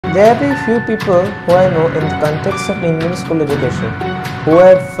There are a few people who I know in the context of Indian school education who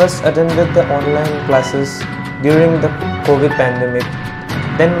have first attended the online classes during the COVID pandemic,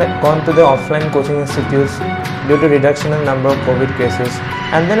 then gone to the offline coaching institutes due to reduction in number of COVID cases,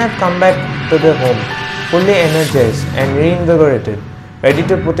 and then have come back to their home fully energized and reinvigorated, ready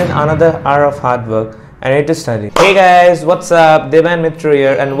to put in another hour of hard work and ready to study. Hey guys, what's up? Debayan Mitra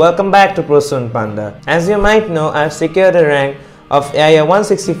here and welcome back to Prosun Panda. As you might know, I have secured a rank of AI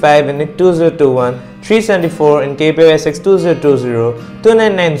 165 in NEET 2021, 374 in KVPY 2020,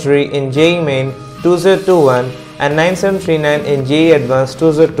 2993 in JEE Main 2021 and 9739 in JEE Advanced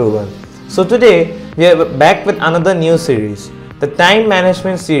 2021. So today we are back with another new series, the Time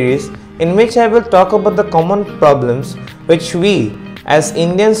Management series, in which I will talk about the common problems which we as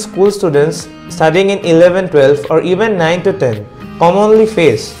Indian school students studying in 11, 12 or even 9 to 10 commonly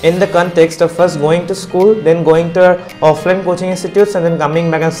face in the context of first going to school, then going to our offline coaching institutes and then coming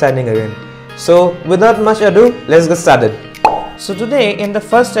back and studying again. So without much ado, let's get started. So today in the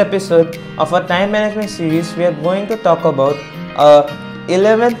first episode of our time management series, we are going to talk about a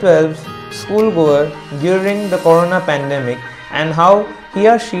 11-12 schoolgoer during the corona pandemic and how he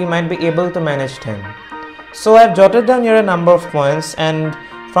or she might be able to manage time. So I have jotted down here a number of points, and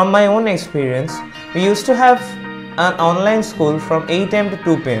from my own experience, we used to have an online school from 8 am to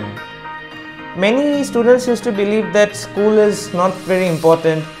 2 pm. Many students used to believe that school is not very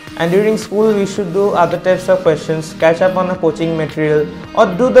important and during school we should do other types of questions, catch up on a coaching material or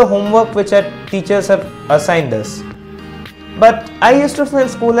do the homework which our teachers have assigned us. But I used to feel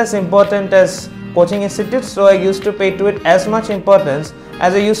school as important as coaching institutes, so I used to pay to it as much importance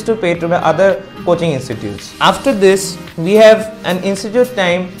as I used to pay to the other coaching institutes. After this, we have an institute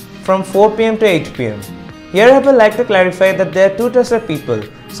time from 4 pm to 8 pm. Here I would like to clarify that there are two types of people.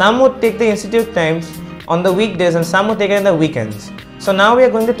 Some would take the institute times on the weekdays and some would take it on the weekends. So now we are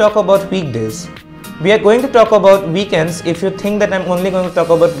going to talk about weekdays. We are going to talk about weekends if you think that I'm only going to talk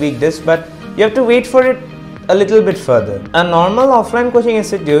about weekdays, but you have to wait for it a little bit further. A normal offline coaching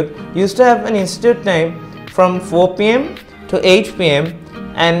institute used to have an institute time from 4 pm to 8 pm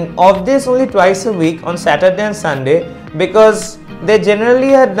and of this only twice a week on Saturday and Sunday, because they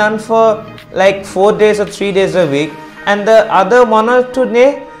generally are done for like 4 days or 3 days a week, and the other 1 or 2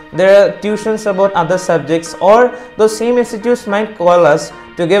 days there are tuitions about other subjects, or those same institutes might call us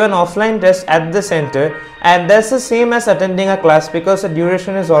to give an offline test at the center, and that's the same as attending a class because the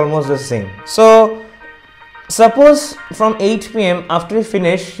duration is almost the same. So suppose from 8 pm after we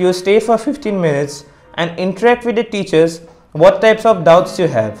finish you stay for 15 minutes and interact with the teachers what types of doubts you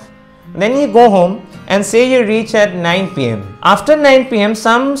have. Then you go home and say you reach at 9 pm. After 9 pm,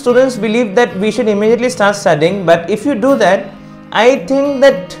 some students believe that we should immediately start studying, but if you do that, I think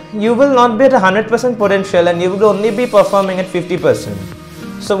that you will not be at 100% potential and you will only be performing at 50%.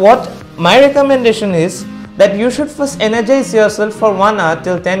 So what my recommendation is that you should first energize yourself for 1 hour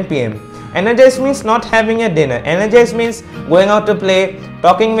till 10 pm. Energize means not having a dinner. Energize means going out to play,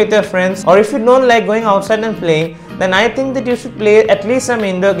 talking with your friends, or if you don't like going outside and playing, then I think that you should play at least some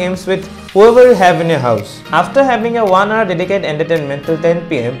indoor games with whoever you have in your house. After having a 1 hour dedicated entertainment till 10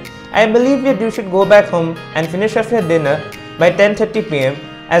 pm, I believe that you should go back home and finish off your dinner by 10:30 pm,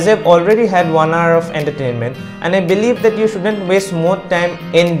 as you have already had 1 hour of entertainment, and I believe that you shouldn't waste more time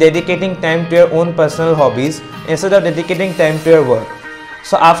in dedicating time to your own personal hobbies instead of dedicating time to your work.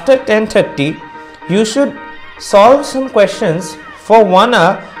 So after 10:30, you should solve some questions for 1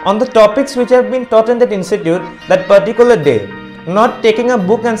 hour on the topics which have been taught in that institute that particular day. Not taking a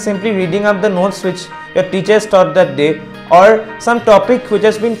book and simply reading up the notes which your teachers taught that day, or some topic which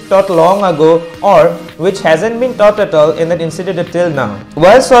has been taught long ago or which hasn't been taught at all in that institute till now.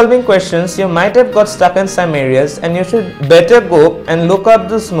 While solving questions, you might have got stuck in some areas and you should better go and look up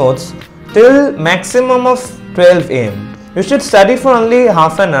those notes till maximum of 12 am. You should study for only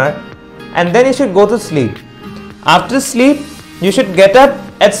half an hour and then you should go to sleep. After sleep, you should get up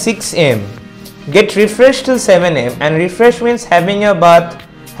at 6 am, get refreshed till 7 am, and refresh means having a bath,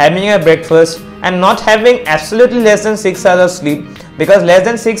 having a breakfast and not having absolutely less than 6 hours of sleep, because less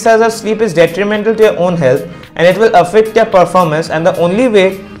than 6 hours of sleep is detrimental to your own health and it will affect your performance, and the only way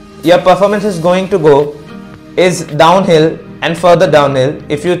your performance is going to go is downhill and further downhill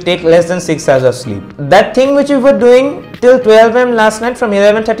if you take less than 6 hours of sleep. That thing which you were doing till 12 am last night from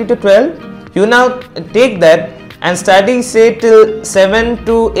 11:30 to 12, you now take that and study say till 7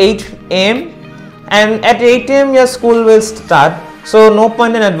 to 8 am, and at 8 am your school will start, so no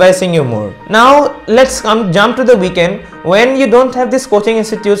point in advising you more. Now let's jump to the weekend when you don't have these coaching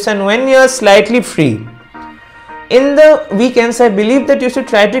institutes and when you are slightly free. In the weekends, I believe that you should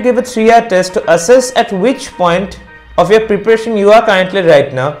try to give a 3-hour test to assess at which point of your preparation you are currently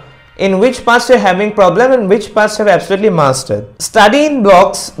right now, in which parts you are having problem and which parts you have absolutely mastered. Study in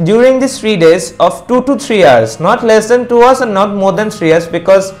blocks during these 3 days of 2 to 3 hours, not less than 2 hours and not more than 3 hours,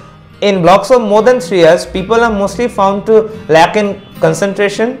 because in blocks of more than 3 hours, people are mostly found to lack in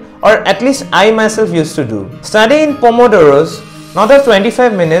concentration, or at least I myself used to do. Study in Pomodoros, not of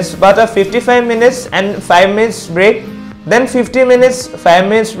 25 minutes, but of 55 minutes and 5 minutes break, then 50 minutes, 5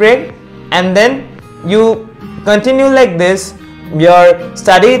 minutes break, and then you continue like this, your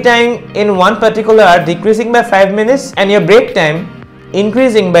study time in one particular hour decreasing by 5 minutes and your break time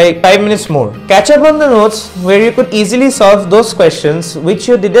increasing by 5 minutes more. Catch up on the notes where you could easily solve those questions which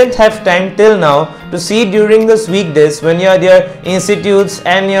you didn't have time till now to see during those weekdays when you are at your institutes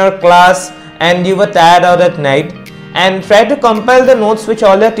and your class and you were tired out at night, and try to compile the notes which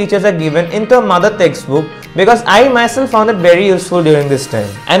all your teachers are given into a mother textbook, because I myself found it very useful during this time.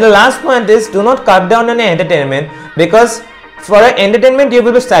 And the last point is, do not cut down on your entertainment, because for entertainment you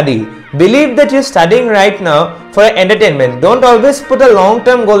will study. Believe that you're studying right now for entertainment. Don't always put a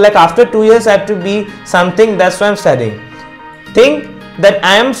long-term goal like after 2 years I have to be something, that's why I'm studying. Think that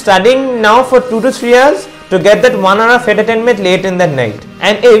I am studying now for 2 to 3 hours to get that 1 hour of entertainment late in the night.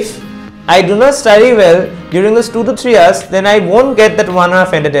 And if I do not study well during those 2 to 3 hours, then I won't get that 1 hour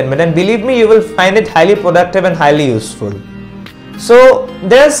of entertainment, and believe me, you will find it highly productive and highly useful. So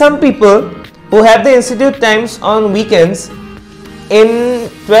there are some people who have the institute times on weekends in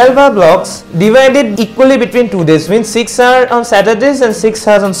 12-hour blocks divided equally between 2 days, means 6 hours on Saturdays and 6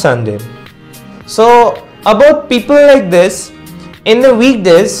 hours on Sunday. So about people like this, in the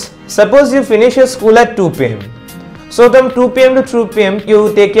weekdays, suppose you finish your school at 2 p.m. So from 2 p.m. to 2 p.m.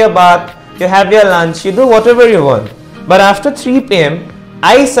 you take your bath, you have your lunch, you do whatever you want. But after 3 p.m.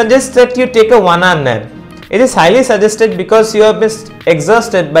 I suggest that you take a 1 hour nap. It is highly suggested because you have been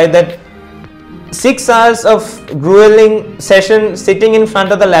exhausted by that 6 hours of grueling session sitting in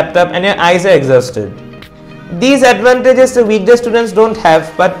front of the laptop and your eyes are exhausted. These advantages the weekday students don't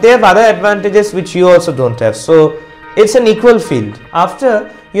have, but they have other advantages which you also don't have. So it's an equal field.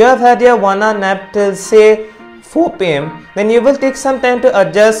 After you have had your 1 hour nap till say 4 p.m. then you will take some time to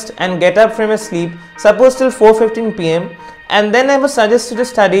adjust and get up from your sleep, suppose till 4:15 p.m. and then I would suggest you to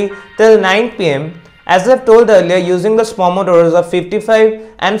study till 9 p.m. as I've told earlier, using the Pomodoros of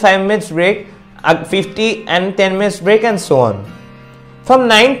 55 and 5 minutes break, 50 and 10 minutes break, and so on. From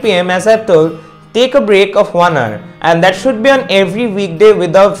 9 p.m. as I've told, take a break of 1 hour, and that should be on every weekday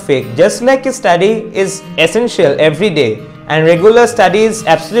without fake. Just like your study is essential every day and regular study is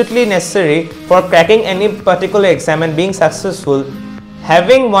absolutely necessary for cracking any particular exam and being successful,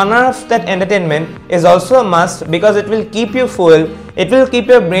 having 1 hour of that entertainment is also a must, because it will keep you full, it will keep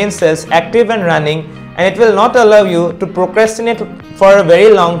your brain cells active and running, and it will not allow you to procrastinate for a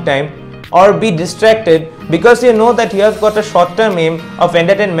very long time or be distracted, because you know that you have got a short-term aim of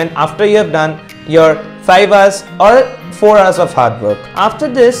entertainment after you have done your 5 hours or 4 hours of hard work. After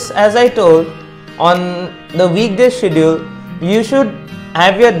this, as I told, on the weekday schedule, you should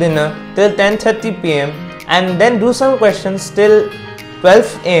have your dinner till 10:30 p.m. and then do some questions till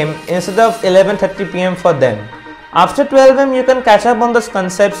 12 a.m. instead of 11:30 p.m. for them. After 12 a.m. you can catch up on those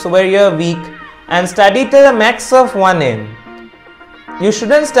concepts where you are weak and study till a max of 1 a.m. You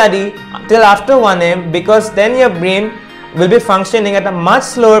shouldn't study till after 1 a.m. because then your brain will be functioning at a much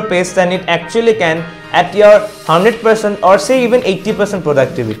slower pace than it actually can at your 100% or say even 80%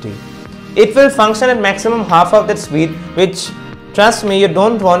 productivity. It will function at maximum half of that speed, which, trust me, you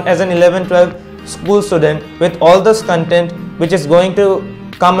don't want as an 11-12 school student with all this content which is going to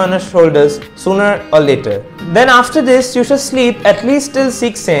come on your shoulders sooner or later. Then after this you should sleep at least till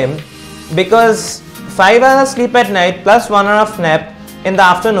 6 a.m. because 5 hours sleep at night plus 1 hour of nap in the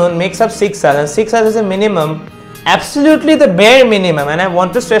afternoon makes up 6 hours, and 6 hours is a minimum, absolutely the bare minimum, and I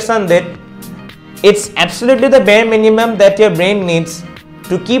want to stress on that. It's absolutely the bare minimum that your brain needs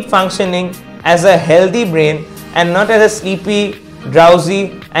to keep functioning as a healthy brain and not as a sleepy,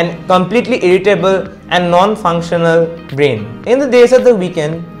 drowsy and completely irritable and non-functional brain. In the days of the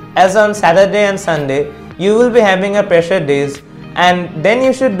weekend, as on Saturday and Sunday, you will be having a pressure days, and then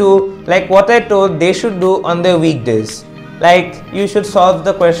you should do like what I told they should do on their weekdays. Like you should solve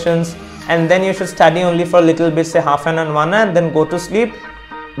the questions and then you should study only for a little bit, say half an hour and 1 hour, and then go to sleep,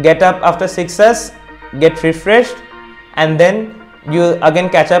 get up after 6 hours, get refreshed, and then you again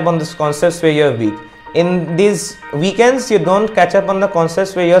catch up on these concepts where you're weak. In these weekends, you don't catch up on the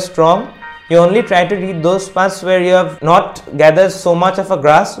concepts where you're strong. You only try to read those parts where you have not gathered so much of a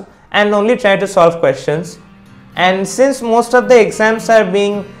grasp and only try to solve questions. And since most of the exams are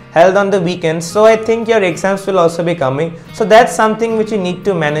being held on the weekends, so I think your exams will also be coming. So that's something which you need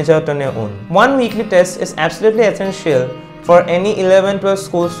to manage out on your own. One weekly test is absolutely essential for any 11-12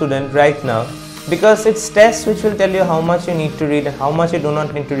 school student right now, because it's tests which will tell you how much you need to read and how much you do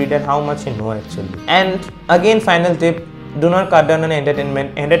not need to read and how much you know actually. And again, final tip, do not cut down on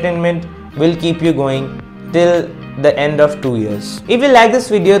entertainment. Entertainment will keep you going till the end of 2 years. If you like this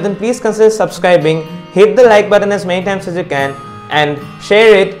video, then please consider subscribing, hit the like button as many times as you can, and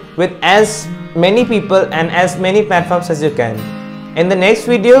share it with as many people and as many platforms as you can. In the next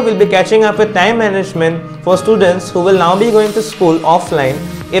video, we'll be catching up with time management for students who will now be going to school offline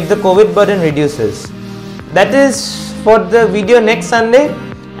if the COVID burden reduces. That is for the video next Sunday,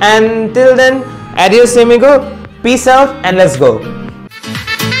 and till then, adios amigo, peace out and let's go.